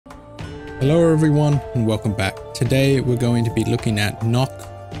Hello everyone and welcome back. Today we're going to be looking at Knock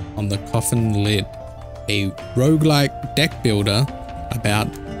on the Coffin Lid, a roguelike deck builder about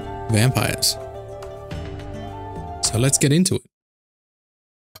vampires. So let's get into it.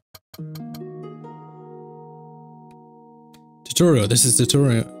 Tutorial. This is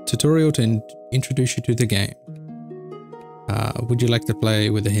tutorial to introduce you to the game. Would you like to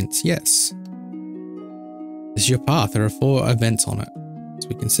play with the hints? Yes. This is your path. There are 4 events on it, as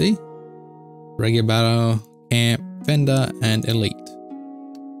we can see. Regular battle, camp, fender, and elite.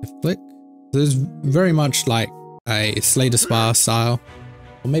 Flick. This is very much like a Slay the Spire style,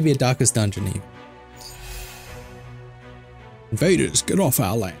 or maybe a Darkest Dungeon even. Invaders, get off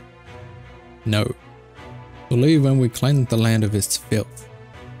our land. No. We'll leave when we cleanse the land of its filth.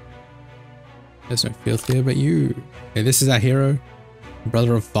 There's no filth here but you. Okay, this is our hero,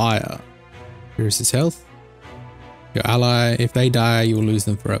 Brother of Fire. Here is his health. Your ally, if they die, you will lose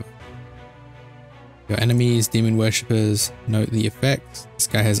them forever. Your enemies, demon worshippers, note the effects. This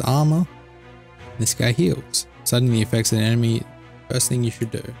guy has armor. This guy heals. Studying the effects of an enemy, first thing you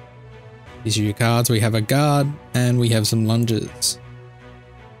should do. These are your cards. We have a guard and we have some lunges.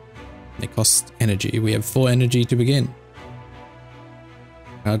 They cost energy. We have 4 energy to begin.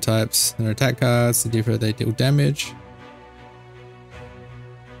 Card types. They're attack cards. The differ, they deal damage.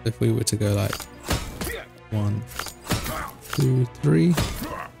 If we were to go like 1, 2, 3,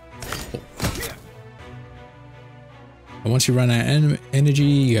 4. And once you run out of energy,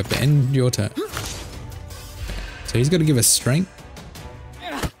 you have to end your turn. So he's got to give us strength,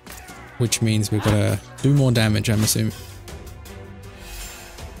 which means we've got to do more damage, I'm assuming.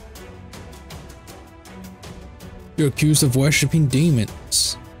 You're accused of worshipping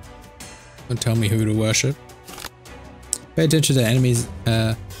demons. Don't tell me who to worship. Pay attention to the enemy's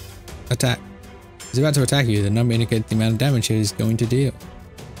attack. He's about to attack you. The number indicates the amount of damage he is going to deal.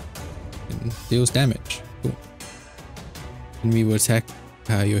 And deals damage. Cool. Enemy will attack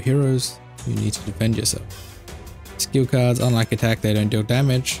your heroes. You need to defend yourself. Skill cards, unlike attack, they don't deal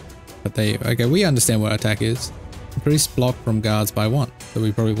damage. But they... Okay, we understand what attack is. Increase block from guards by 1. So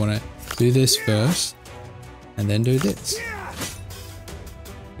we probably want to do this first. And then do this.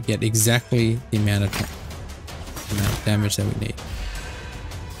 We get exactly the amount of damage that we need.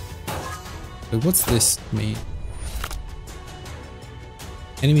 So what's this mean?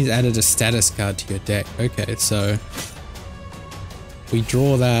 Enemies added a status card to your deck. Okay, so we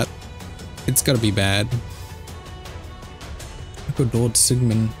draw that. It's gotta be bad. How could Lord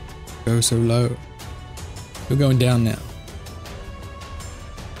Sigmund go so low? You're going down now.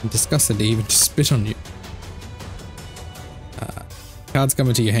 I'm disgusted to even spit on you. Cards come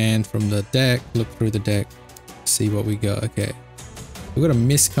into your hand from the deck. Look through the deck. See what we got. Okay. We've got a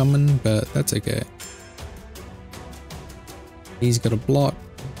miss coming, but that's okay. He's got a block.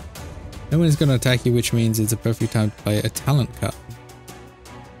 No one's going to attack you, which means it's a perfect time to play a talent card.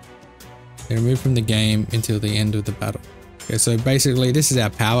 They're removed from the game until the end of the battle. Okay, so basically this is our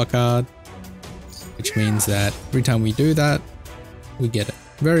power card, which means that every time we do that, we get it.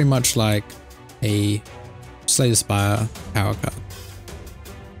 Very much like a Slay the Spire power card.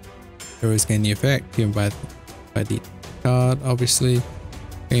 Heroes gain the effect given by the card, obviously.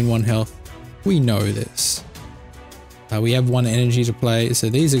 Gain 1 health. We know this. We have 1 energy to play, so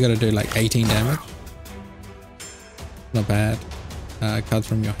these are going to do like 18 damage. Not bad. Cards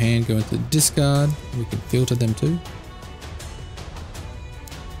from your hand go into the discard. We can filter them too.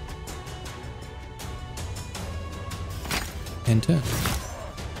 And turn.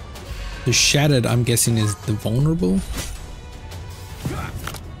 The Shattered, I'm guessing, is the vulnerable.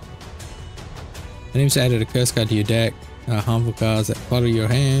 Enemies added a curse card to your deck. Harmful cards that clutter your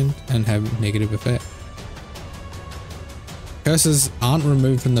hand and have negative effect. Curses aren't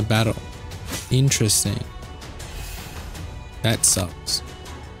removed from the battle. Interesting. That sucks.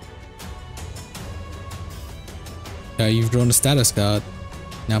 You've drawn a status card.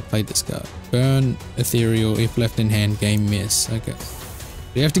 Now play this card. Burn Ethereal if left in hand, game miss. Okay.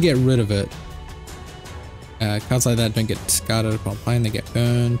 You have to get rid of it. Cards like that don't get discarded upon playing, they get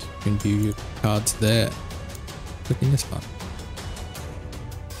burned. You can view your cards there. Clicking this button.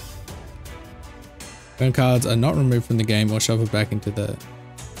 Burn cards are not removed from the game or shuffled back into the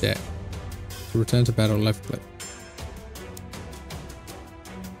deck. To return to battle, left click.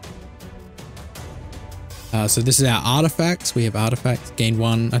 So this is our artifacts. We have artifacts. Gain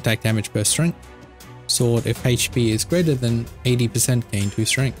 1 attack damage per strength. Sword, if HP is greater than 80%, gain 2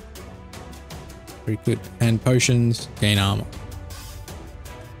 strength. Very good. And potions, gain armor.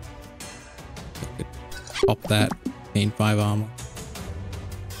 Pop that, gain 5 armor.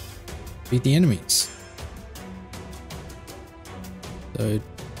 Beat the enemies. So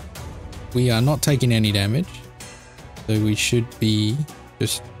We are not taking any damage. So we should be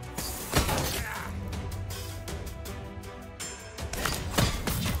just...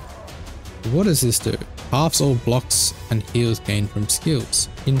 What does this do? Halves all blocks and heals gained from skills.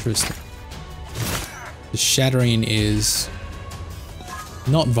 Interesting. The shattering is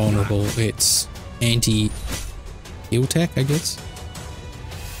not vulnerable. It's anti-heal tech, I guess.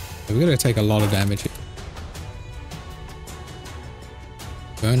 So we're going to take a lot of damage here.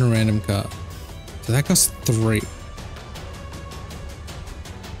 Burn a random card. So that costs 3.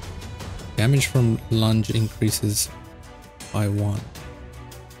 Damage from lunge increases by 1.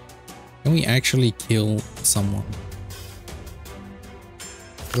 Can we actually kill someone?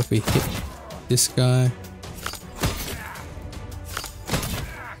 What if we hit this guy?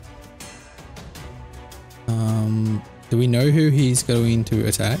 Do we know who he's going to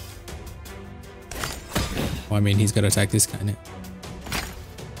attack? Well, I mean, he's got to attack this guy now.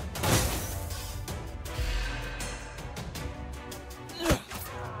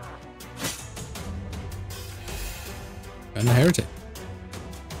 And the heretic.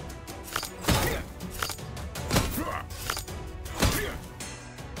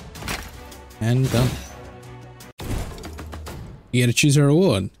 And done. You get to choose a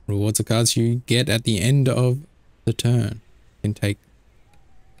reward. Rewards are cards you get at the end of the turn. You can take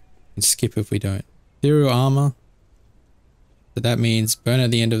and skip if we don't. Ethereal armor. So that means burn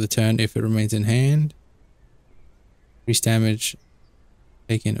at the end of the turn if it remains in hand. Increase damage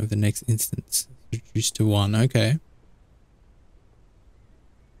taken of the next instance. Reduced to 1. Okay.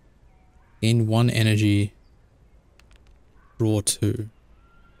 Gain 1 energy. Draw 2.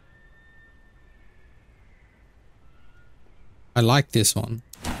 I like this one.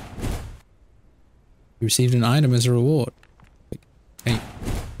 You received an item as a reward. Hey.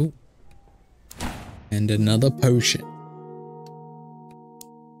 Ooh. And another potion.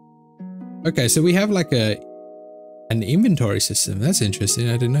 Okay, so we have like an inventory system. That's interesting.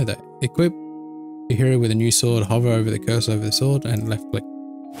 I didn't know that. Equip your hero with a new sword. Hover over the cursor over the sword and left click.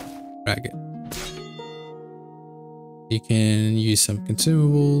 Drag it. You can use some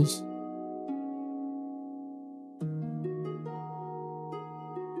consumables.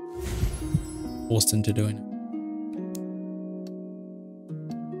 Forced into doing it.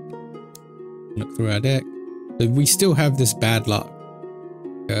 Look through our deck. So we still have this bad luck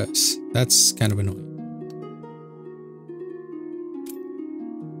curse. That's kind of annoying.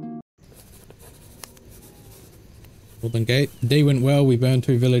 Golden Gate. The day went well. We burned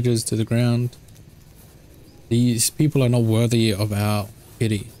 2 villagers to the ground. These people are not worthy of our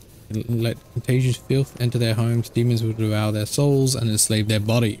pity. Let contagious filth enter their homes. Demons will devour their souls and enslave their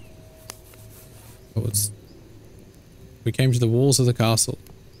body. We came to the walls of the castle,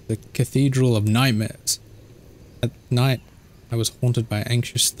 the cathedral of nightmares. At night, I was haunted by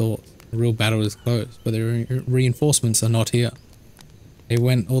anxious thoughts. The real battle is close, but the reinforcements are not here. They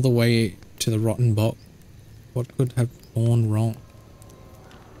went all the way to the rotten bog. What could have gone wrong?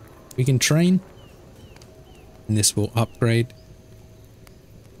 We can train, and this will upgrade.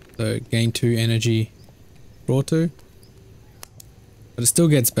 So gain 2 energy, draw 2, but it still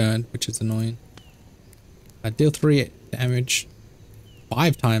gets burned, which is annoying. I deal 3 damage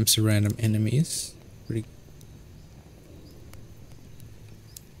 5 times to random enemies. Pretty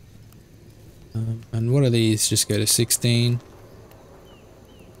good. And what are these? Just go to 16.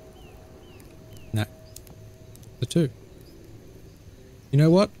 No. The 2. You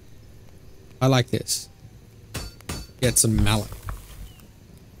know what? I like this. Get some mallet.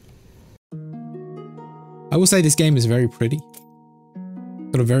 I will say this game is very pretty.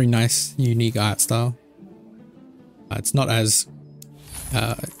 Got a very nice, unique art style. It's not as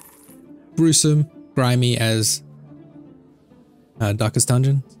gruesome, grimy as Darkest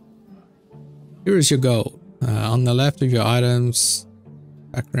Dungeon. Here is your gold. On the left of your items,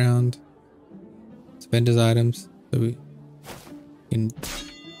 background, vendor's items. So we can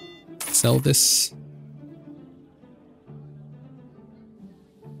sell this.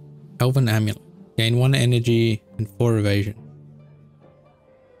 Elven Amulet. Gain 1 energy and 4 evasion.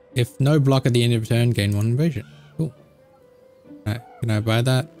 If no block at the end of turn, gain 1 evasion. Cool. Alright, can I buy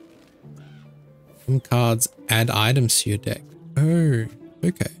that? Some cards add items to your deck. Oh,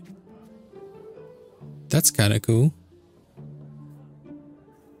 okay. That's kind of cool.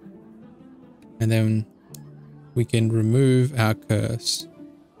 And then we can remove our curse.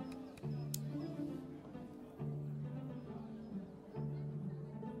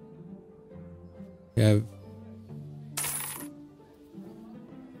 We have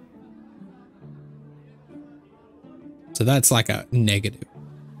so that's like a negative.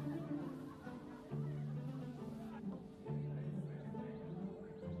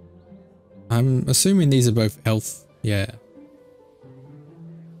 I'm assuming these are both health. Yeah.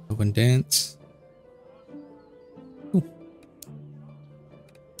 Open dance. Ooh.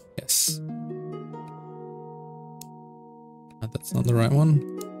 Yes. No, that's not the right one.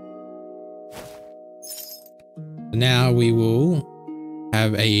 So now we will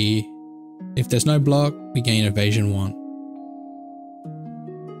have a... If there's no block, we gain evasion 1.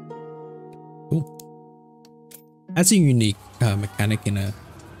 Cool. That's a unique mechanic in a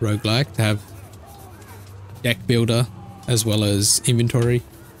roguelike to have deck builder as well as inventory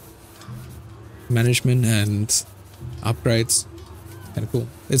management and upgrades. Kind of cool.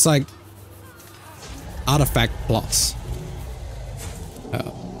 It's like artifact plus.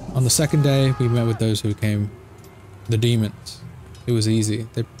 On the second day, we met with those who came, the demons. It was easy.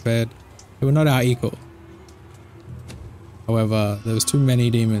 They prepared. They were not our equal. However, there was too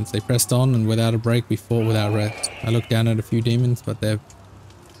many demons. They pressed on, and without a break, we fought without rest. I looked down at a few demons, but their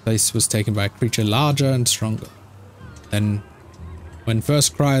place was taken by a creature larger and stronger. Then, when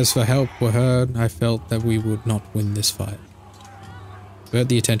first cries for help were heard, I felt that we would not win this fight. Divert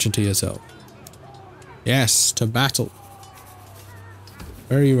the attention to yourself. Yes, to battle.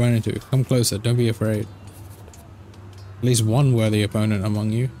 Where are you running to? Come closer, don't be afraid. At least one worthy opponent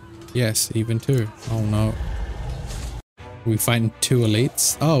among you. Yes, even 2. Oh no. We fighting 2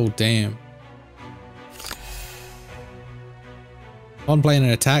 elites? Oh damn. Upon playing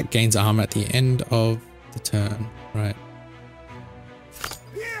an attack, gains armor at the end of the turn. Right.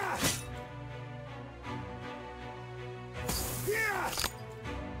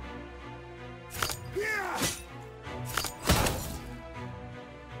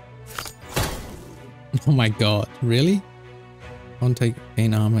 Oh my god, really? Don't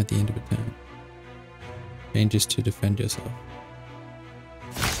gain armor at the end of a turn. Changes to defend yourself.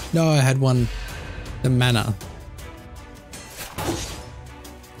 No, I had one. The mana.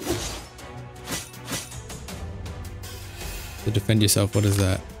 To defend yourself, what is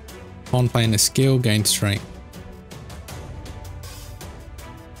that? Upon playing a skill, gain strength.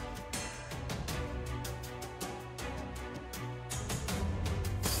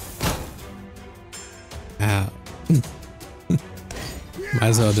 Ow. Might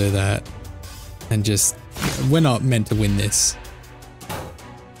as well do that. And just... We're not meant to win this.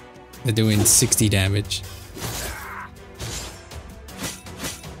 They're doing 60 damage.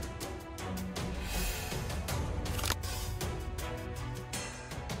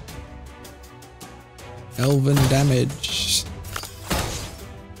 Elven damage.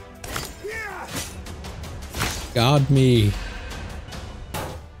 Guard me.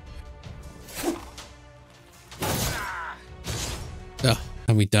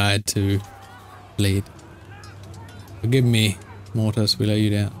 And we died to bleed. Forgive me, Mortis, we let you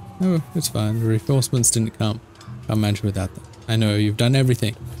down. Oh, it's fine. The reinforcements didn't come. Can't manage without them. I know, you've done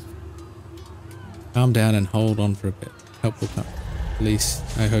everything. Calm down and hold on for a bit. Help will come. At least,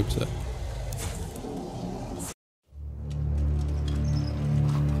 I hope so.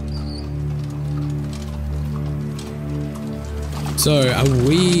 So, are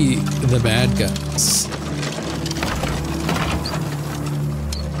we the bad guys?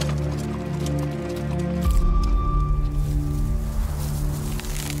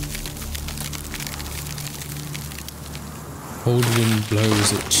 Cold wind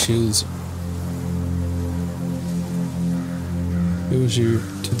blows, it chills you. Chills you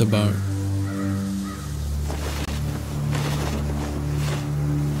to the bone.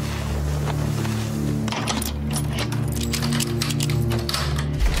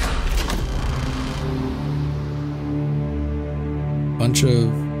 Bunch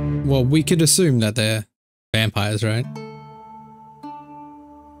of... Well, we could assume that they're vampires, right?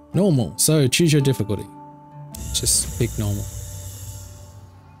 Normal, so choose your difficulty. Just pick normal.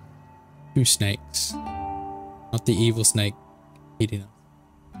 2 snakes. Not the evil snake eating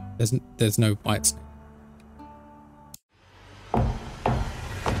us. There's no white snake.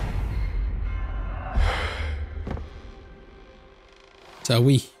 So are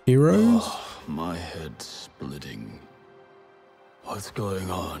we heroes? Oh, my head's splitting. What's going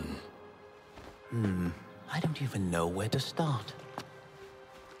on? I don't even know where to start.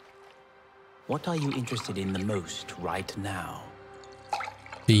 What are you interested in the most right now?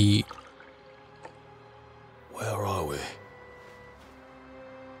 Where are we?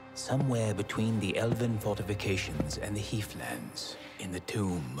 Somewhere between the elven fortifications and the Heathlands, in the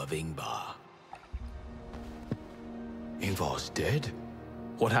tomb of Ingvar. Ingvar's dead?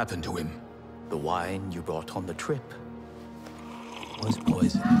 What happened to him? The wine you brought on the trip was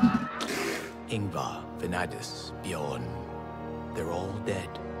poisoned. Ingvar, Venadis, Bjorn, they're all dead.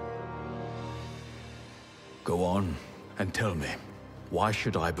 Go on and tell me, why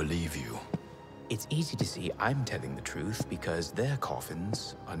should I believe you? It's easy to see I'm telling the truth because their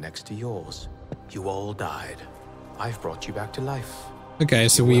coffins are next to yours. You all died. I've brought you back to life. Okay,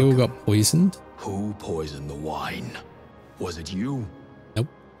 so we all got poisoned. Who poisoned the wine? Was it you? Nope.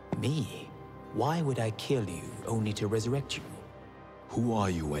 Me? Why would I kill you only to resurrect you? Who are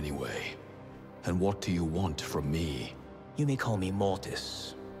you anyway? And what do you want from me? You may call me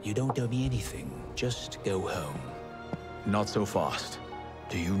Mortis. You don't owe me anything. Just go home. Not so fast.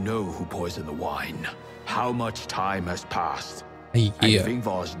 Do you know who poisoned the wine? How much time has passed? Yeah. And if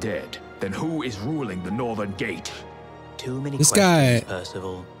Ingvar's dead, then who is ruling the Northern Gate? Too many This questions, guy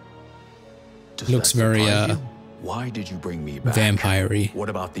Percival. Does looks that very surprise you? Why did you bring me back? vampire-y. What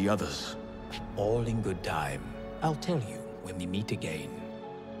about the others? All in good time. I'll tell you when we meet again.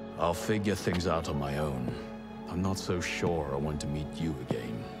 I'll figure things out on my own. I'm not so sure I want to meet you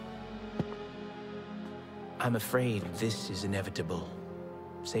again. I'm afraid this is inevitable.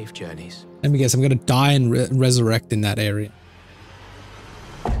 Safe journeys. Let me guess, I'm gonna die and resurrect in that area.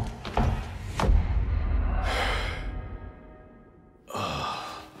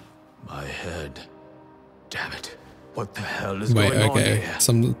 My head. Damn it. What the hell is Wait, going on okay. here?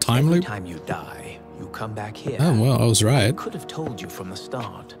 Some time Every loop? time you die, you come back here. Oh, well, I was right. I could have told you from the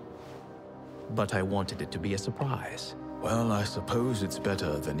start. But I wanted it to be a surprise. Well, I suppose it's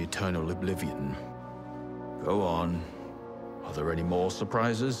better than eternal oblivion. Go on. Are there any more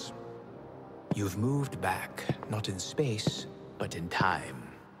surprises? You've moved back, not in space, but in time.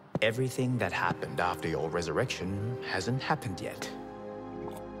 Everything that happened after your resurrection hasn't happened yet.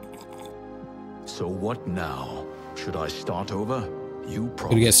 So what now? Should I start over? You Gotta get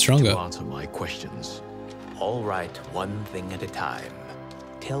promised stronger. to answer my questions. All right, one thing at a time.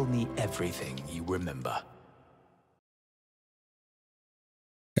 Tell me everything you remember.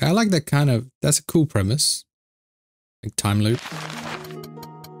 I like that kind of, that's a cool premise. Like time loop.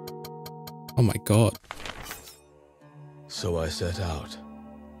 Oh my god. So I set out,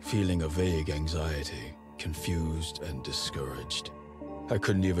 feeling a vague anxiety, confused and discouraged. I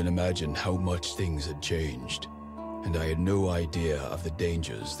couldn't even imagine how much things had changed, and I had no idea of the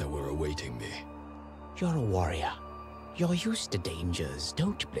dangers that were awaiting me. You're a warrior. You're used to dangers.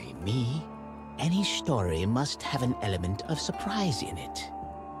 Don't blame me. Any story must have an element of surprise in it.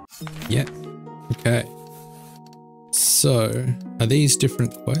 Yeah. Okay. So, are these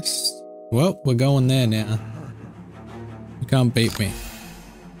different quests? Well, we're going there now. You can't beat me.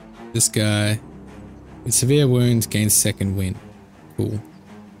 This guy with severe wounds gains second wind. Cool.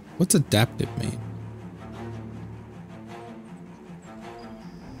 What's adaptive mean?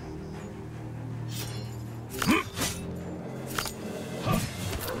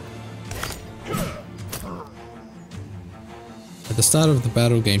 At the start of the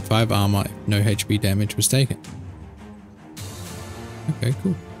battle, gain 5 armor if no HP damage was taken. Okay,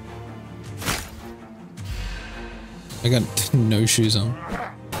 cool. I got no shoes on.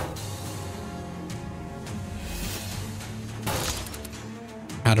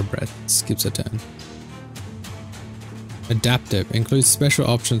 Out of breath. Skips a turn. Adaptive. Includes special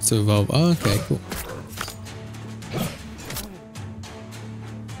options to evolve. Oh, okay, cool.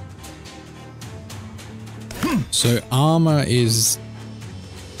 So armor is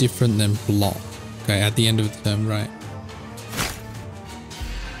different than block. Okay, at the end of the term, right?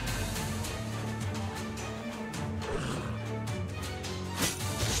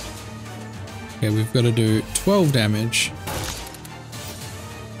 Okay, we've got to do 12 damage,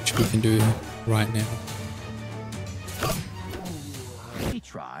 which we can do right now. He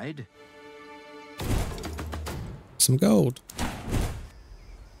tried. Some gold.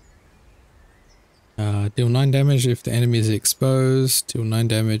 Deal 9 damage if the enemy is exposed. Deal 9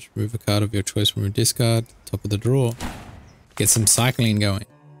 damage. Remove a card of your choice from your discard. Top of the drawer. Get some cycling going.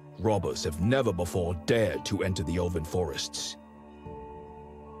 Robbers have never before dared to enter the Elven forests.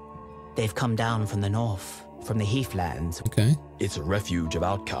 They've come down from the north, from the Heathlands. Okay. It's a refuge of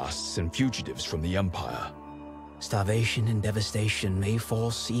outcasts and fugitives from the Empire. Starvation and devastation may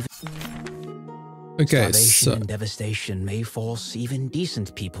force even... Okay, Starvation and devastation may force even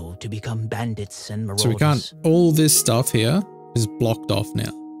decent people to become bandits and marauders. so we can't... All this stuff here is blocked off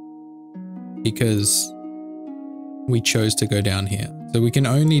now. Because we chose to go down here. So we can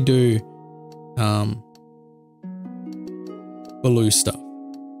only do blue stuff.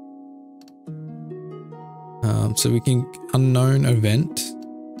 So we can unknown event.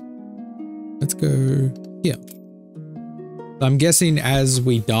 Let's go here. I'm guessing as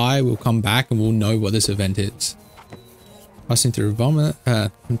we die, we'll come back and we'll know what this event is. Passing through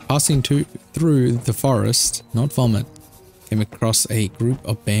through the forest, not vomit, came across a group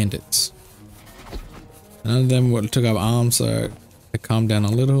of bandits. None of them took up arms, so to calm down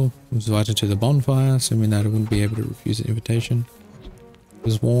a little. I was invited to the bonfire, assuming that I wouldn't be able to refuse an invitation. It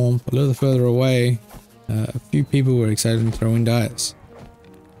was warm. A little further away, a few people were excited and throwing dice.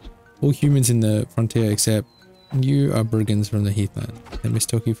 All humans in the frontier except you are brigands from the heathland. They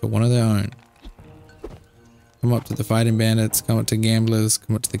mistook you for one of their own. Come up to the fighting bandits, come up to gamblers,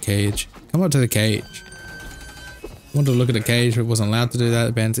 come up to the cage. Come up to the cage. I wanted to look at the cage, but wasn't allowed to do that.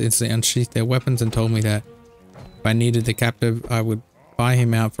 The bandits instantly unsheathed their weapons and told me that if I needed the captive, I would buy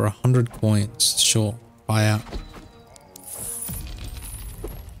him out for 100 coins. Sure, buy out.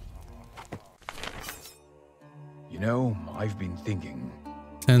 You know, I've been thinking.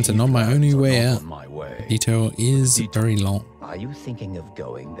 Turns are not my only way out. My way. The detour is very long. Are you thinking of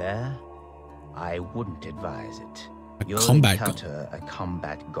going there? I wouldn't advise it. You'll combat encounter a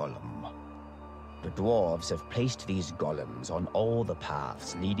combat golem. The dwarves have placed these golems on all the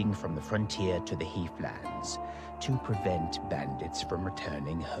paths leading from the frontier to the heathlands to prevent bandits from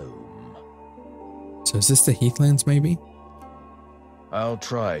returning home. So is this the heathlands maybe? I'll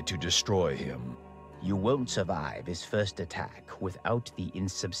try to destroy him. You won't survive his first attack without the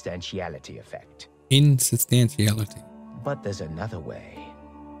insubstantiality effect. Insubstantiality. But there's another way.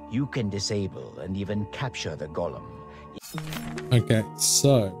 You can disable and even capture the golem. Okay,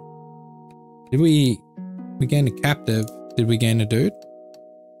 so did we gain a captive? Did we gain a dude?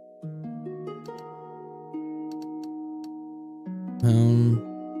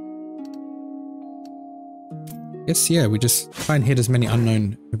 Guess yeah, we just try and hit as many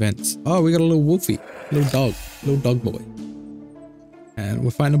unknown events. Oh, we got a little wolfie, little dog boy. And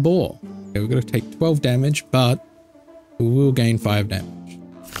we're fighting a boar. Okay, we're gonna take 12 damage, but we will gain 5 damage.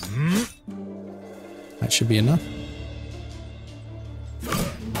 That should be enough.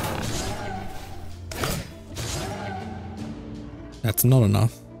 That's not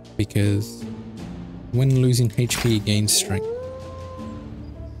enough, because when losing HP, it gains strength.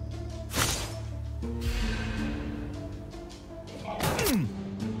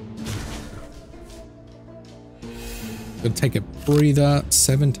 Gonna take a breather.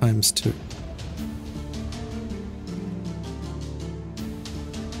 7 times 2.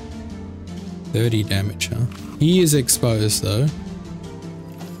 $30 damage, huh? He is exposed though.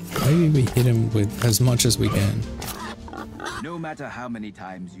 Maybe we hit him with as much as we can. No matter how many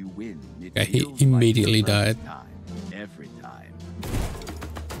times you win, it Okay, he feels immediately like the died. first time, every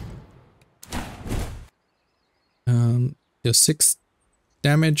time. Deal 6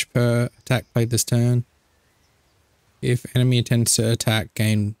 damage per attack played this turn. If enemy intends to attack,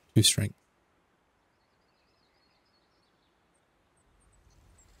 gain 2 strength.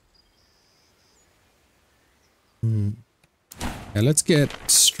 Yeah, let's get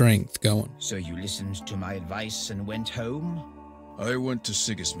strength going. So you listened to my advice and went home? I went to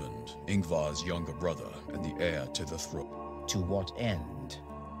Sigismund, Ingvar's younger brother and the heir to the throne. To what end?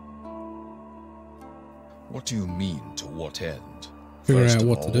 What do you mean, to what end? Figure First out of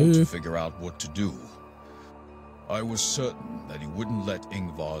what to all, do. to figure out what to do. I was certain that he wouldn't let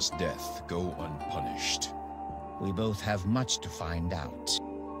Ingvar's death go unpunished. We both have much to find out.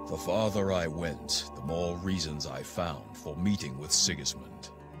 The farther I went, the more reasons I found for meeting with Sigismund.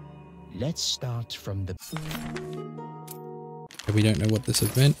 Let's start from the... We don't know what this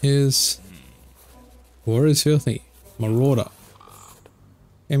event is. War is filthy. Marauder.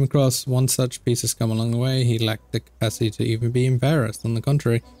 Came across one such piece of scum along the way. He lacked the capacity to even be embarrassed. On the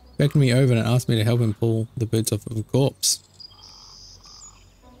contrary, he begged me over and asked me to help him pull the boots off of a corpse.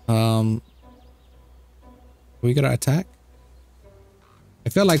 We gotta attack? I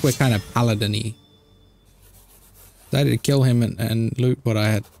feel like we're kind of paladin-y. Decided to kill him and loot what I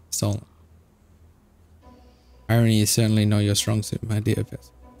had stolen. Irony is certainly not your strong suit, my dear Vess.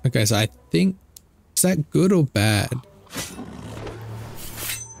 Okay, so I think... Is that good or bad?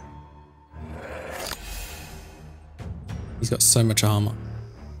 He's got so much armor.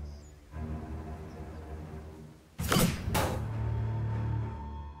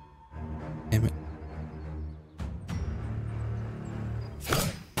 Damn it.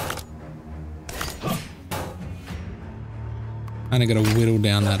 Kinda gotta whittle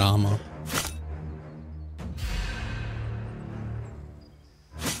down that armor.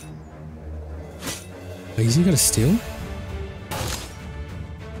 Oh, is he got a steal?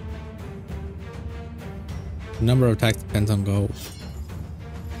 The number of attacks depends on gold.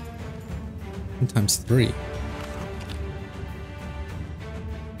 Sometimes 3.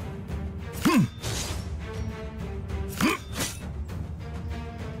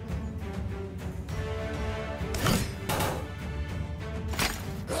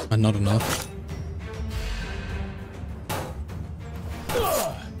 Not enough.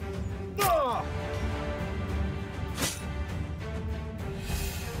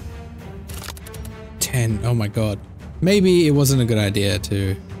 again. Oh my god. Maybe it wasn't a good idea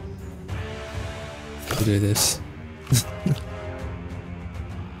to do this.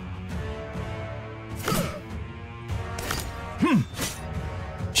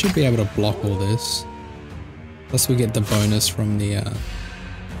 Should be able to block all this. Plus we get the bonus from the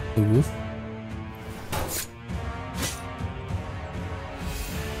wolf.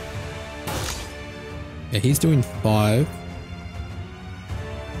 Yeah, he's doing 5.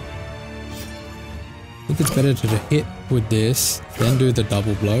 I think it's better to hit with this, then do the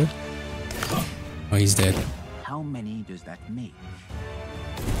double blow. Oh, he's dead. How many does that make?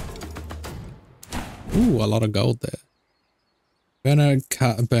 Ooh, a lot of gold there. Burn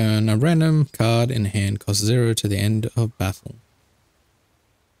a random card in hand, cost 0 to the end of battle.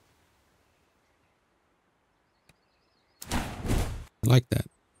 I like that.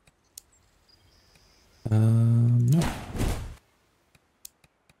 No.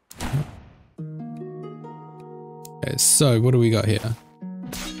 Okay, so what do we got here?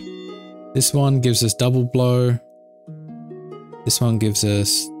 This one gives us double blow. This one gives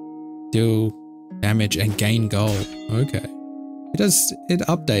us deal damage and gain gold. Okay. It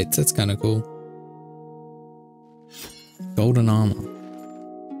updates, that's kind of cool. Golden armor.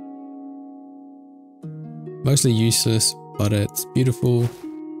 Mostly useless, but it's beautiful.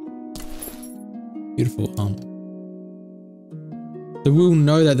 Beautiful armor. So we'll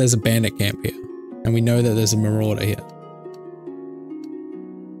know that there's a bandit camp here. And we know that there's a marauder here.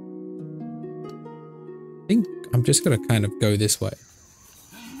 I think I'm just gonna kind of go this way.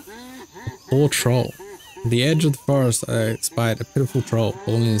 Poor troll. At the edge of the forest, I spied a pitiful troll,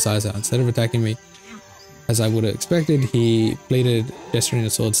 bawling his eyes out. Instead of attacking me, as I would have expected, he pleaded, gesturing a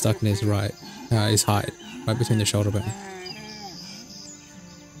sword stuck in his his hide, right between the shoulder bone.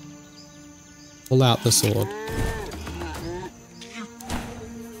 Pull out the sword.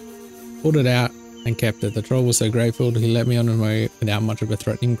 Pulled it out and kept it. The troll was so grateful he let me on his way without much of a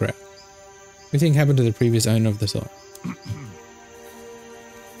threatening growl. Everything happened to the previous owner of the sword.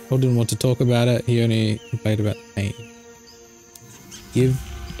 Troll didn't want to talk about it, he only complained about the pain.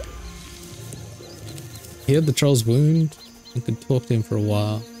 Healed the troll's wound and could talk to him for a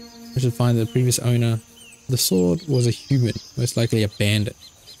while. I should find that the previous owner of the sword was a human, most likely a bandit.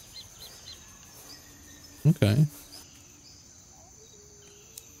 Okay.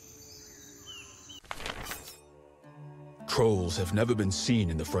 Trolls have never been seen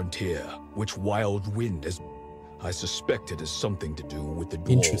in the frontier. Which wild wind has... I suspect it has something to do with the dwarf.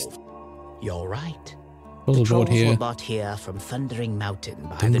 Interesting. You're right. The Trolls here. were brought here from Thundering Mountain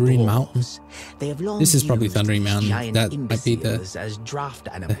by Thundering the Mountain? dwarves. They have long This is probably used Thundering these Mountain. giant That might be the as draft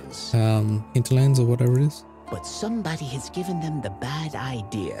animals. hinterlands or whatever it is. But somebody has given them the bad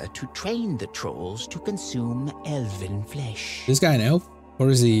idea to train the trolls to consume elven flesh. This guy an elf? Or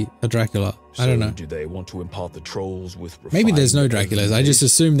is he a Dracula? I don't know. Do they want to impart the trolls with Maybe there's no refined Draculas. I just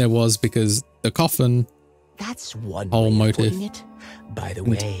assumed there was because the Coffin That's one whole way of motive. putting it. By the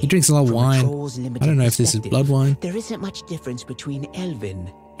way, He drinks a lot of from wine. troll's I limited don't know if this is perspective, blood wine. There isn't much difference between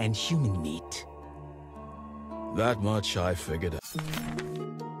elven and human meat. That much I figured out.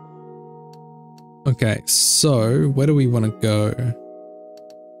 Okay, so where do we want to go?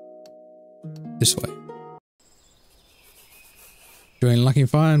 This way. Join Lucky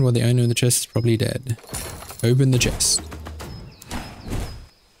Find while the owner of the chest is probably dead. Open the chest.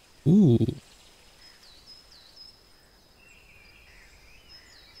 Ooh.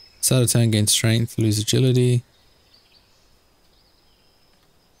 Start a turn, gain strength, lose agility.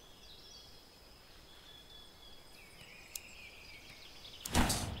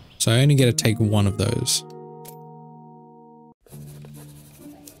 So I only get to take one of those.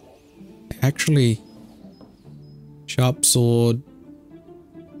 Actually, sharp sword.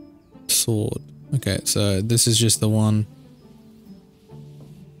 Sword. Okay, so this is just the one.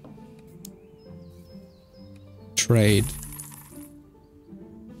 Trade.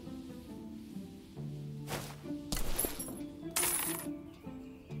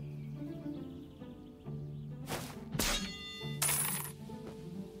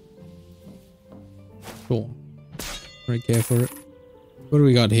 Cool. Right care for it. What do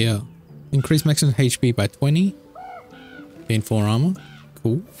we got here? Increase maximum HP by 20. Gain 4 armor.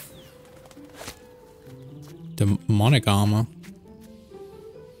 Cool. Demonic armor.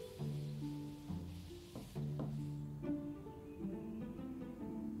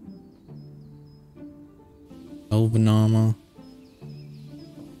 Elven armor.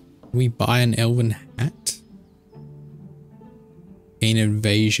 Can we buy an elven hat? Gain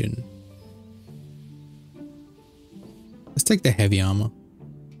evasion. Let's take the heavy armor.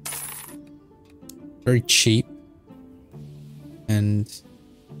 Very cheap. And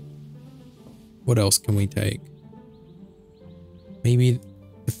What else can we take? Maybe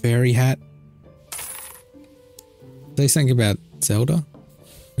the fairy hat? Did they think about Zelda?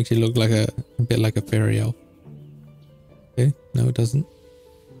 Makes you look like a bit like a fairy elf. Okay, no it doesn't.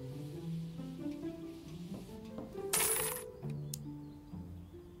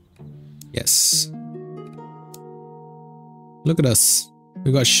 Yes. Look at us.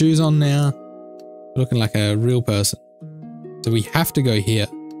 We've got shoes on now. Looking like a real person. So we have to go here.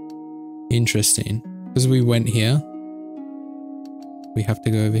 Interesting. Because we went here. We have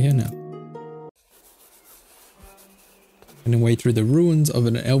to go over here now. And then way through the ruins of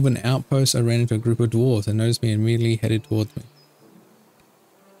an elven outpost, I ran into a group of dwarves and noticed me and immediately headed towards me.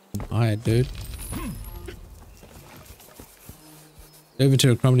 Hiya, dude. Over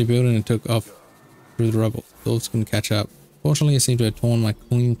to a crumbly building and took off through the rubble. Dwarves couldn't catch up. Fortunately, I seem to have torn my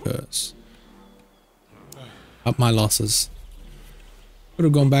clean purse. Up my losses. Would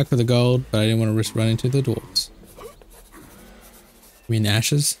have gone back for the gold, but I didn't want to risk running into the dwarves. I mean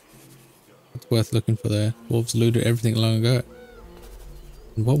ashes? It's worth looking for there. Dwarves looted everything long ago.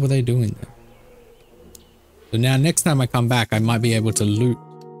 And what were they doing there? So now next time I come back, I might be able to loot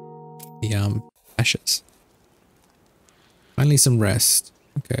the ashes. Finally some rest.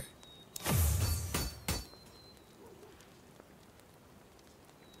 Okay.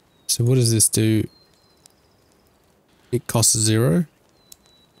 So what does this do? It costs 0.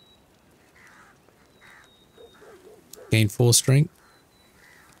 Gain 4 strength.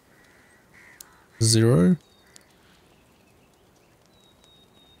 0.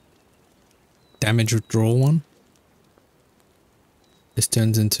 Damage withdrawal 1. This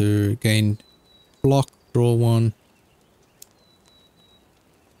turns into gain block, draw 1.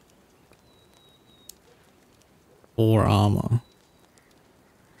 Or armor.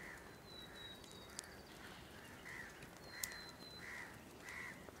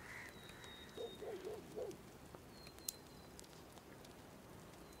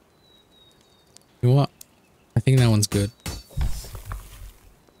 You know what? I think that one's good.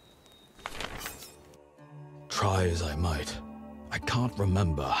 Try as I might, I can't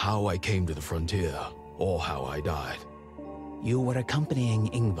remember how I came to the frontier or how I died. You were accompanying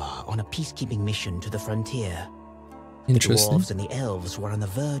Ingvar on a peacekeeping mission to the frontier. Interesting. The dwarves and the elves were on the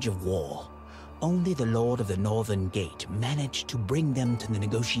verge of war. Only the Lord of the Northern Gate managed to bring them to the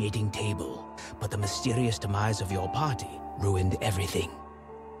negotiating table, but the mysterious demise of your party ruined everything.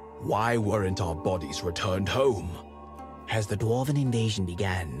 Why weren't our bodies returned home? As the Dwarven invasion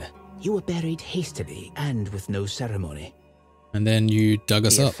began, you were buried hastily and with no ceremony. And then you dug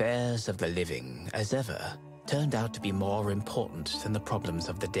us The up. affairs of the living, as ever, turned out to be more important than the problems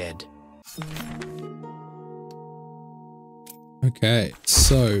of the dead. Okay,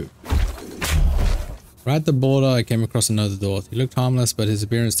 so right at the border I came across another dwarf. He looked harmless, but his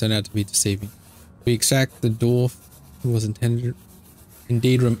appearance turned out to be deceiving. We extract the dwarf who was indeed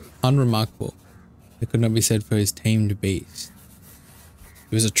unremarkable. It could not be said for his tamed beast.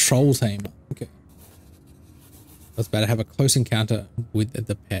 He was a troll tamer. Okay. I was about to have a close encounter with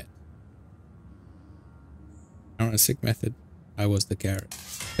the pet. On a sick method, I was the carrot.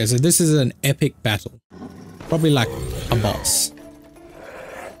 Okay, so this is an epic battle. Probably like a boss.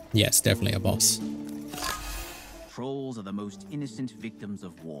 Yes, definitely a boss. Trolls are the most innocent victims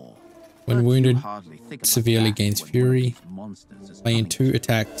of war. When wounded, severely gains fury. Playing 2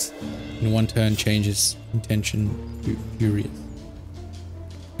 attacks in 1 turn changes intention to furious.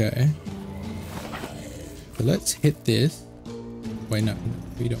 Okay. So let's hit this. Wait, no,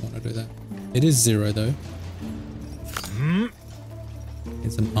 we don't want to do that. It is 0 though.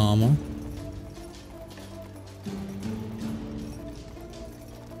 Get some armor.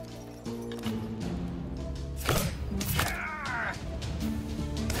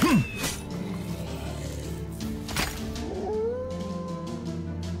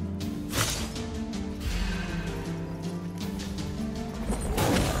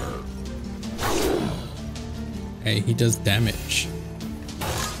 Hey, he does damage.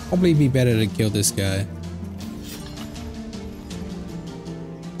 Probably be better to kill this guy.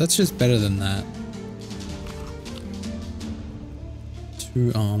 That's just better than that.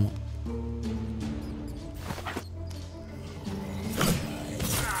 2 armor.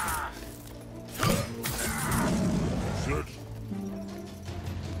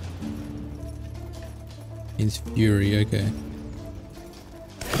 Means fury, okay.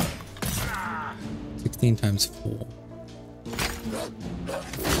 16 times 4.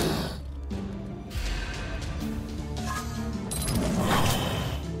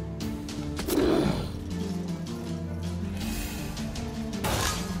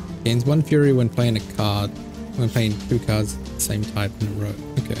 Gains 1 fury when playing a card, when playing 2 cards of the same type in a row.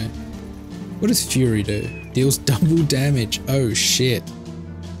 Okay. What does Fury do? Deals double damage. Oh shit.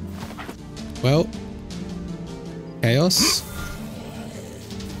 Well. Chaos.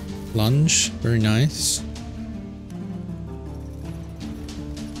 Lunge. Very nice.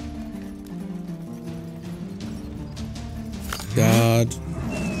 Guard.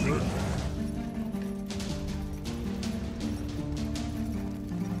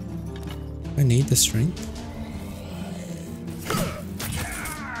 I need the strength.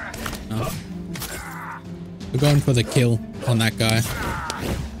 Oh. We're going for the kill on that guy.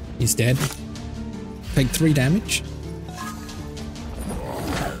 He's dead. Take 3 damage.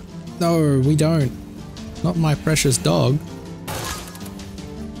 No, we don't. Not my precious dog.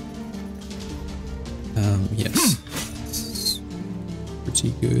 Yes.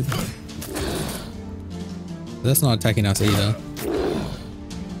 Pretty good. That's not attacking us either.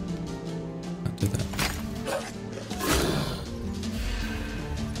 Can't do that.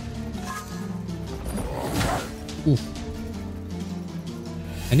 Oof.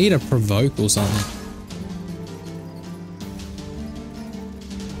 I need a provoke or something.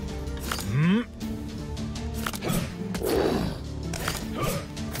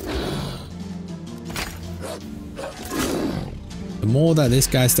 The more that this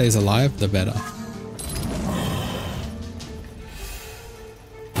guy stays alive, the better.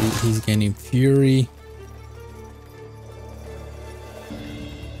 He's gaining fury.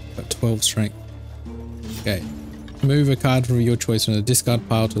 Got 12 strength. Okay. Move a card from your choice from the discard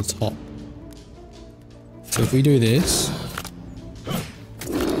pile to the top. So if we do this,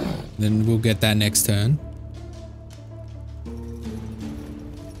 then we'll get that next turn.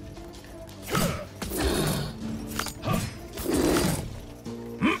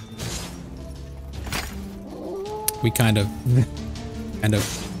 We kind of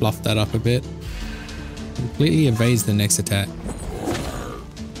fluffed that up a bit. Completely evades the next attack.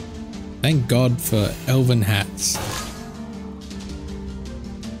 Thank God for elven hats.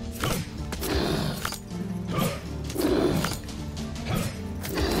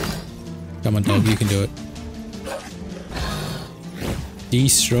 Come on, dog, you can do it.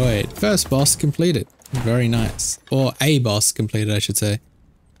 Destroyed. First boss completed. Very nice. Or a boss completed, I should say.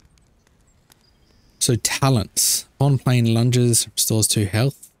 So talents. Upon playing lunges, restores 2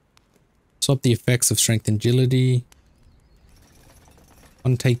 health. Swap the effects of strength and agility.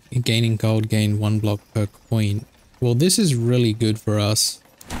 On gaining gold, gain 1 block per coin. Well, this is really good for us.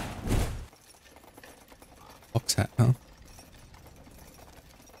 Box hat, huh?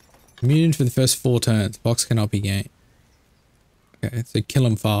 Immune for the first 4 turns. Box cannot be gained. Okay, so kill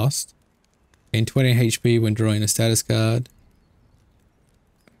him fast. Gain 20 HP when drawing a status card.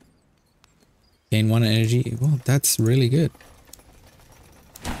 Gain 1 energy. Well, that's really good.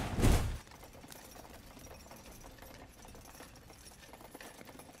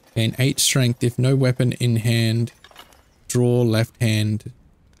 Gain 8 strength if no weapon in hand. Draw left hand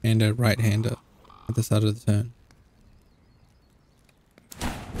and a right hander at the start of the turn.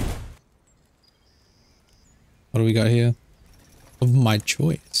 What do we got here? Of my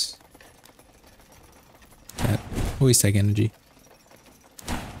choice. Yeah, always take energy.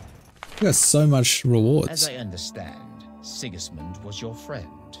 We got so much rewards. As I understand, Sigismund was your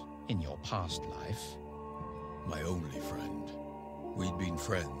friend in your past life. My only friend. We'd been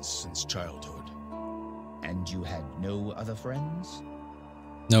friends since childhood. And you had no other friends?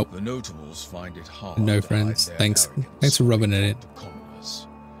 Nope. The notables find it hard. No friends. Thanks for rubbing it in. Commoners.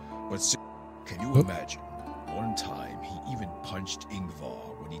 But can you imagine? One time he even punched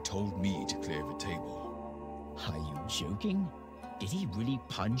Ingvar when he told me to clear the table. Are you joking? Did he really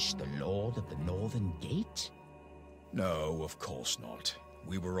punch the Lord of the Northern Gate? No, of course not.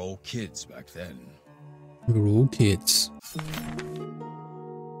 We were all kids back then. We were all kids.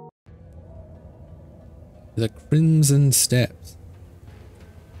 The Crimson Steps.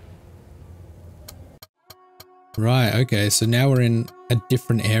 Right, okay, so now we're in a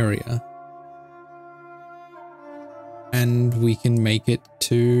different area. And we can make it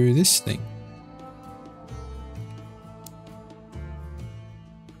to this thing.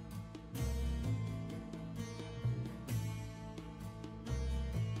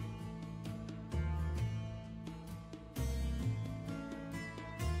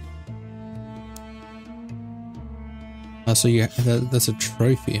 Oh, so that's a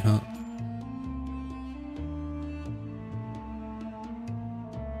trophy, huh?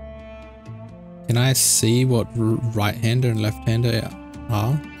 Can I see what right-hander and left-hander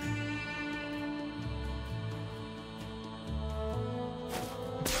are?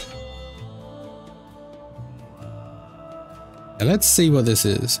 Now let's see what this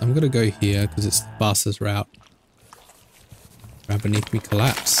is. I'm gonna go here because it's the fastest route. Right beneath me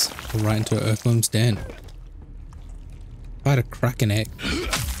collapse. Right into an earthworm's den. Fight a kraken egg.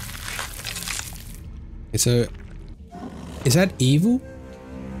 Okay, so is that evil?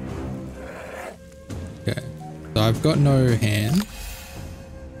 Okay, so I've got no hand.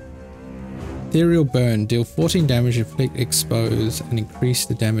 Ethereal burn, deal 14 damage, inflict, expose, and increase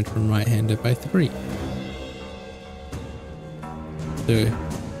the damage from right-hander by 3. So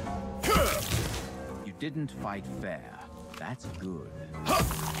You didn't fight fair. That's good.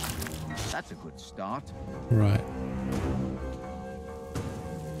 That's a good start. right.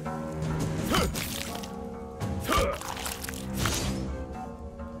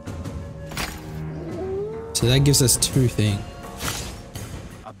 So that gives us 2 things.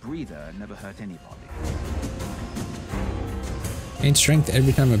 A breather never hurt anybody. Gain strength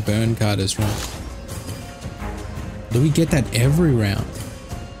every time a burn card is run. Do we get that every round?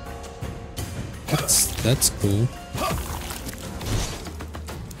 That's cool.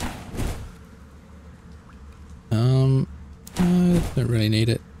 I don't really need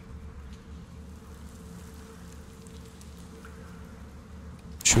it.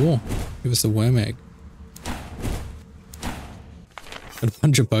 Sure, give us the worm egg. And a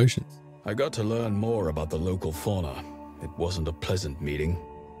bunch of potions. I got to learn more about the local fauna. It wasn't a pleasant meeting.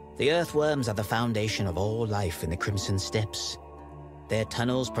 The earthworms are the foundation of all life in the Crimson Steppes. Their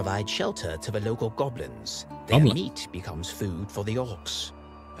tunnels provide shelter to the local goblins. Their meat becomes food for the orcs.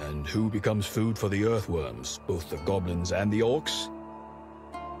 And who becomes food for the earthworms? Both the goblins and the orcs?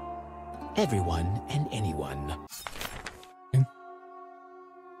 Everyone and anyone. Okay.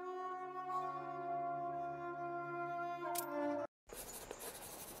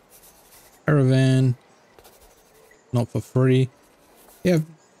 Caravan. Not for free. Yeah.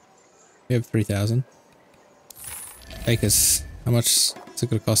 We have 3,000. Take us. How much is it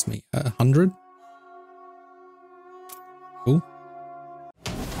going to cost me? 100? Cool.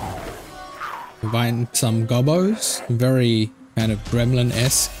 We're buying some gobos. Very kind of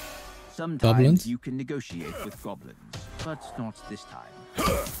gremlin-esque. Sometimes Goblins? you can negotiate with goblins, but not this time.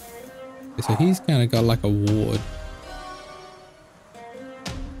 Okay, so he's kind of got like a ward.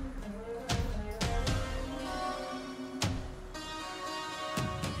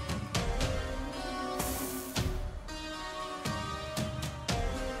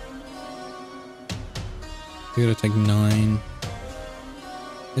 We gotta take 9.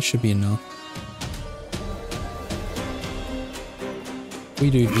 This should be enough. We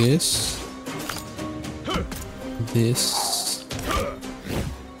do this. This.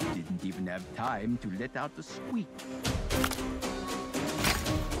 Didn't even have time to let out the squeak.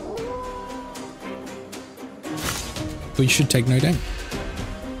 We should take no damage.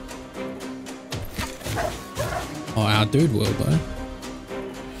 Oh, our dude will though.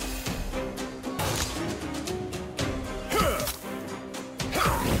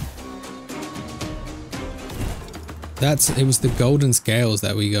 It was the golden scales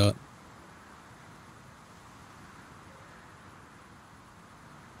that we got.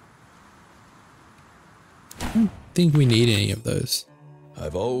 I don't think we need any of those.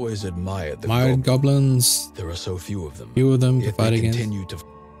 I've always admired the goblins. There are so few of them. Few of them to Yet fight they against. continue to...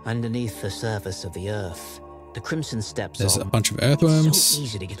 Underneath the surface of the earth, the Crimson Steppes There's are... a bunch of It's earthworms. so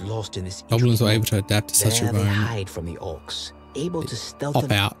easy to get lost in this. Goblins were able to adapt to such There a they environment. hide from the orcs, able to stealth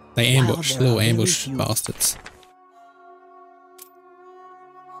Pop out. They ambush. there are Little very ambush few- bastards.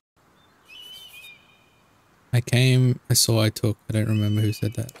 I saw, I took. I don't remember who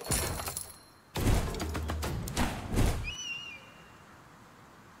said that.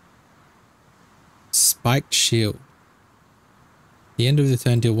 Spiked shield. The end of the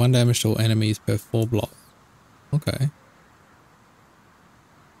turn, deal 1 damage to all enemies per 4 blocks. Okay.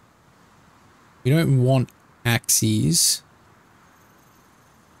 We don't want axes.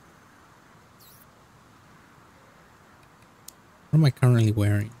 What am I currently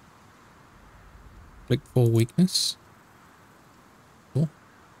wearing? Flick 4 weakness. Cool.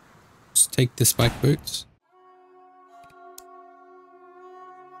 Just take the spike boots.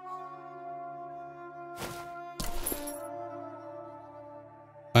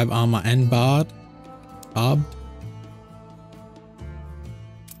 I have armor and barb. An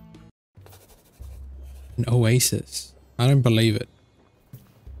oasis. I don't believe it.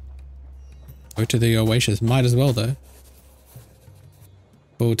 Go to the oasis. Might as well though.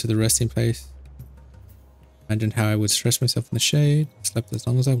 Forward to the resting place. Imagine how I would stress myself in the shade. Slept as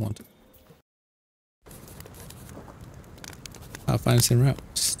long as I wanted. I'll find some route.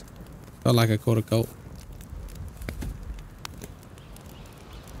 Just felt like I caught a gold.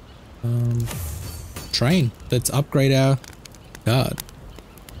 Train. Let's upgrade our guard.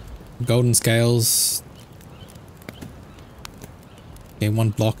 Golden scales. Okay, 1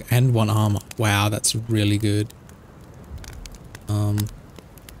 block and 1 armor. Wow, that's really good. Don't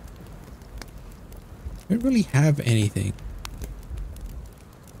really have anything.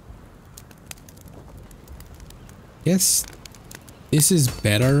 Guess this is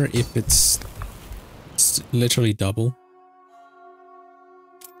better if it's literally double.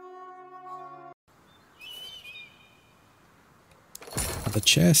 The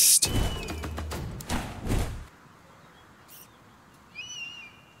chest.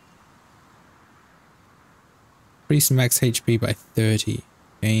 Increase max HP by 30.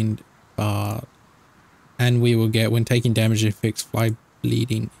 Gained barb. And we will get when taking damage inflicts fly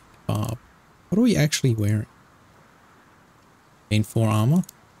bleeding barb. What are we actually wearing? Gain 4 armor.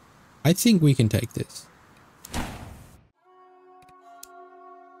 I think we can take this.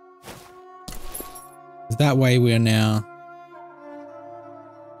 That way we're now...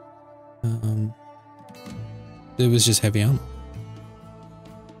 it was just heavy armor.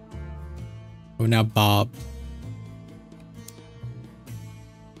 We're now barbed.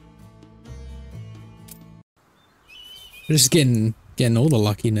 We're just getting all the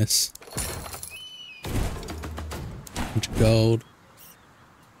luckiness. Bunch of gold.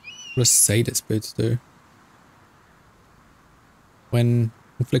 What does Sadist boots do? When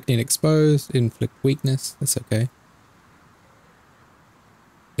inflicting exposed, inflict weakness. That's okay.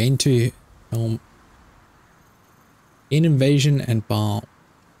 Gain 2 helm. In invasion and balm.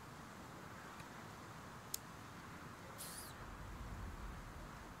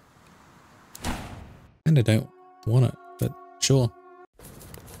 And I don't want it, but sure.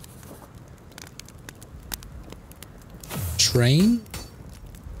 Train?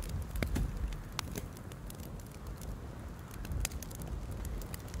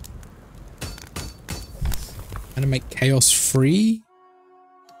 And to make chaos free?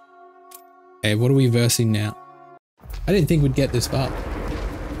 Okay, what are we versing now? I didn't think we'd get this far.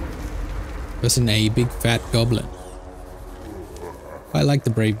 Versing a big fat goblin. I like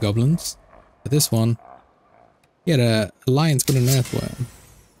the brave goblins. But this one, he had a lion's got an earthworm.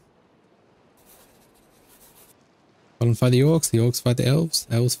 Goblins fight the orcs fight the elves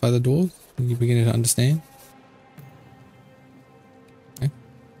fight the dwarves. Are you beginning to understand? Okay.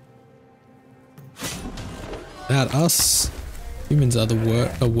 Without us, humans are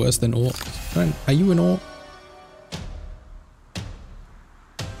worse than orcs. Are you an orc?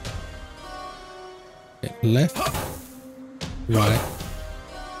 Okay, left, right.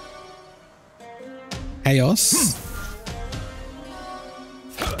 Chaos,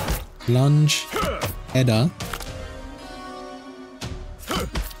 lunge, header,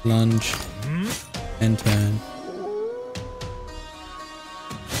 lunge, and turn.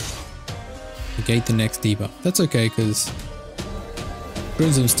 Negate the next debuff. That's okay because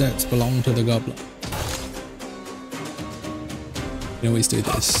crimson stats belong to the goblin. You can always do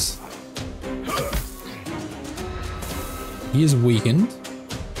this. He is weakened.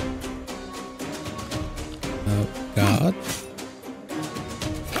 Guard.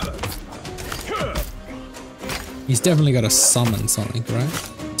 He's definitely got to summon something, right?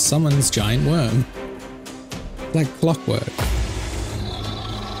 Summons giant worm. Like clockwork.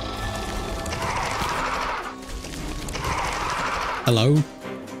 Hello?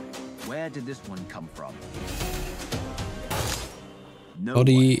 Where did this one come from? No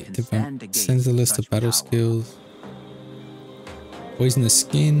Body one can stand against sends a list such of battle power. skills. Poison the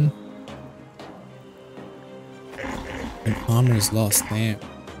skin. And armor is lost. Damn.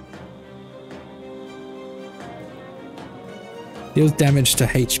 Deals damage to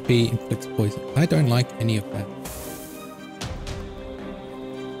HP, inflicts poison. I don't like any of that.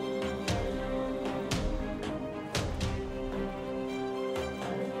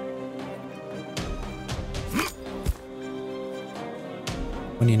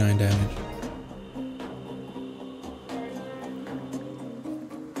 $29 damage.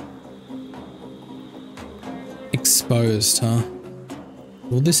 Exposed, huh?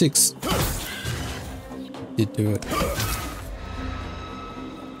 Well, this did do it.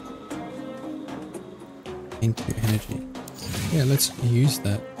 Into energy. Yeah, let's use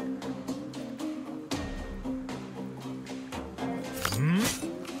that.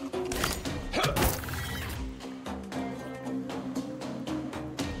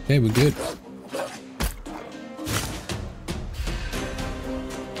 Okay, we're good.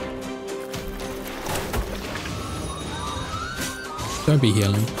 Don't be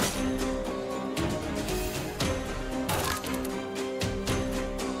healing.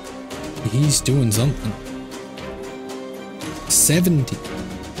 He's doing something. 70.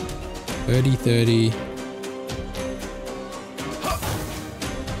 30, 30.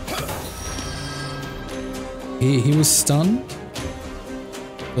 He was stunned.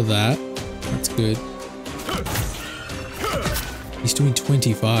 for that. That's good. He's doing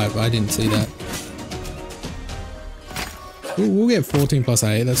 25. I didn't see that. We'll get 14 plus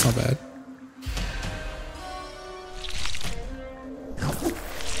 8. That's not bad.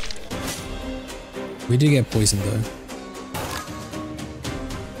 We did get poisoned though.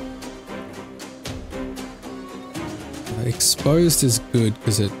 Exposed is good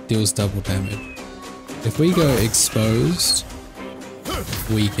because it deals double damage. If we go exposed,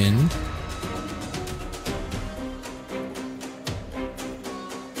 weakened,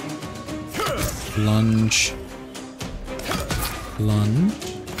 lunge,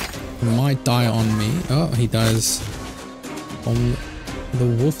 he might die on me. Oh, he dies on the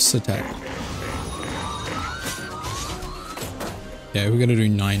wolf's attack. Yeah, we're gonna do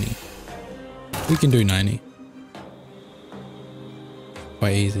 90. We can do 90.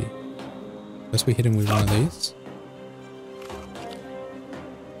 Quite easy. First we hit him with one of these.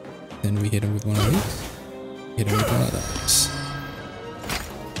 Then we hit him with one of these. Hit him with one of those.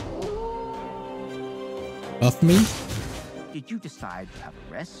 Buff me. Did you decide to have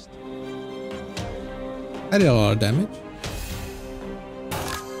a rest? I did a lot of damage.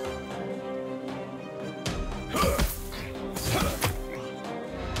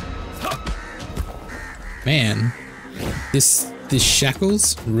 Man, this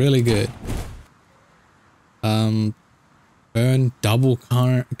shackle's really good. Burn double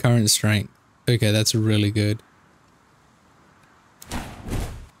current strength. Okay, that's really good.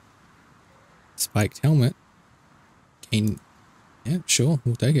 Spiked helmet. Gain. Yeah, sure,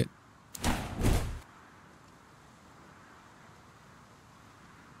 we'll take it.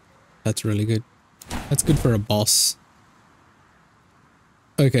 That's really good. That's good for a boss.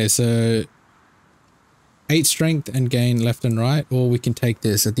 Okay, so 8 strength and gain left and right, or we can take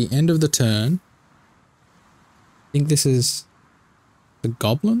this at the end of the turn. I think this is the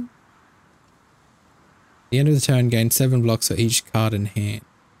goblin. At the end of the turn, gain 7 blocks for each card in hand.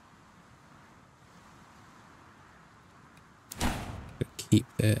 Keep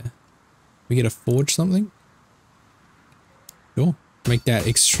there. We get to forge something? Sure. Make that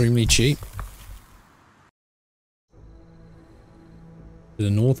extremely cheap. To the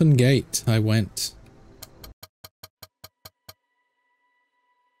northern gate I went.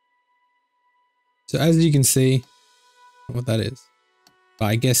 So as you can see, what that is. But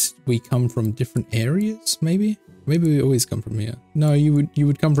I guess we come from different areas, maybe? Maybe we always come from here. No, you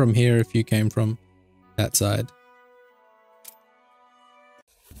would come from here if you came from that side.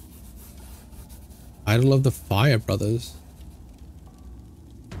 Idol of the Fire Brothers.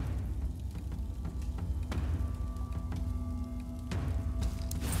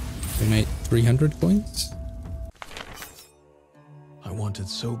 Donate 300 coins. I wanted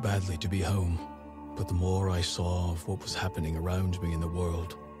so badly to be home, but the more I saw of what was happening around me in the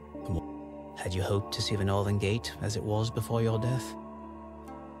world, the more... Had you hoped to see the Northern Gate as it was before your death?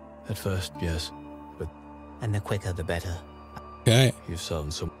 At first, yes, but... And the quicker the better. Okay. You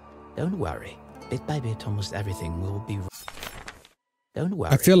sound so... Don't worry. Bit by bit, almost everything will be... Don't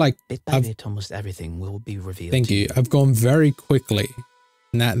worry. I feel like bit by bit, almost everything will be revealed. Thank you. I've gone very quickly.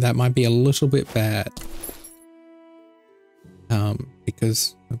 And that might be a little bit bad.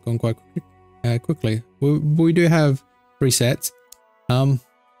 Because I've gone quite quickly. We do have 3 sets. Is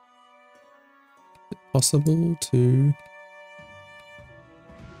it possible to...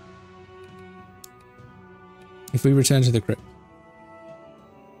 If we return to the crypt.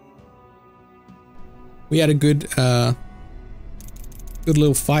 We had a good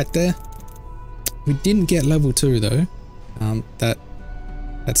little fight there. We didn't get level 2 though.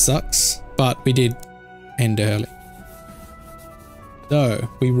 That sucks, but we did end early. So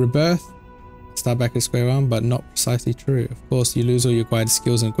we rebirth, start back at square one, but not precisely true. Of course, you lose all your acquired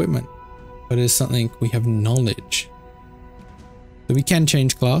skills and equipment, but it is something we have knowledge. So we can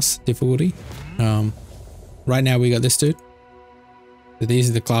change class difficulty. Right now we got this dude. So these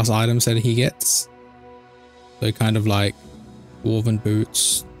are the class items that he gets. So kind of like woven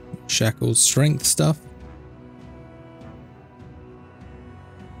boots, shackles, strength stuff.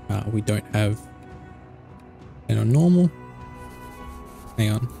 We don't have normal.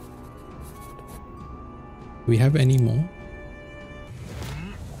 Hang on. Do we have any more?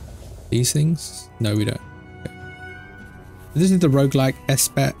 These things? No, we don't. Okay. This is the roguelike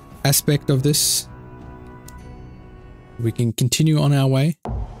aspect of this. We can continue on our way.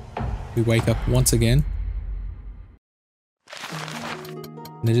 We wake up once again.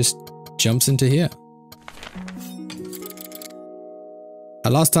 And it just jumps into here.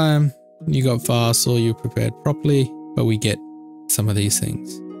 Last time you got far, saw you prepared properly, but we get some of these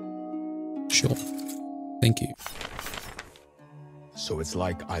things. Sure. Thank you. So it's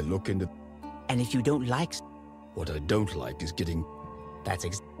like I look into... And if you don't like... What I don't like is getting... That's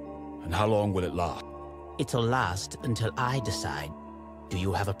And how long will it last? It'll last until I decide. Do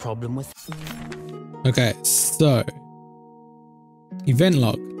you have a problem with... Okay, so... Event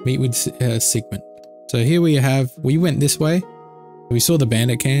log. Meet with Sigmund. So here we went this way. We saw the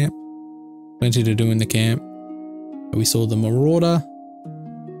bandit camp. Plenty to do in the camp. We saw the marauder.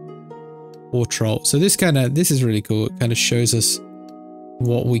 Or troll. So this is really cool. It kind of shows us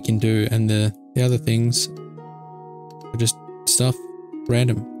what we can do, and the other things are just stuff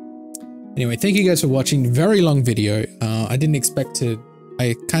random. Anyway, thank you guys for watching. Very long video. I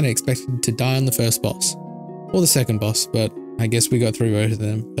kind of expected to die on the first boss or the second boss, but I guess we got through both of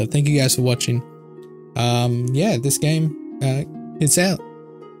them. But thank you guys for watching. Yeah, this game, it's out.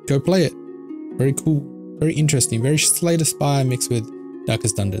 Go play it. Very cool, very interesting, very Slay the Spire mixed with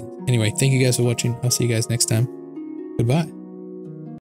Darkest Dungeon. Anyway, thank you guys for watching. I'll see you guys next time. Goodbye.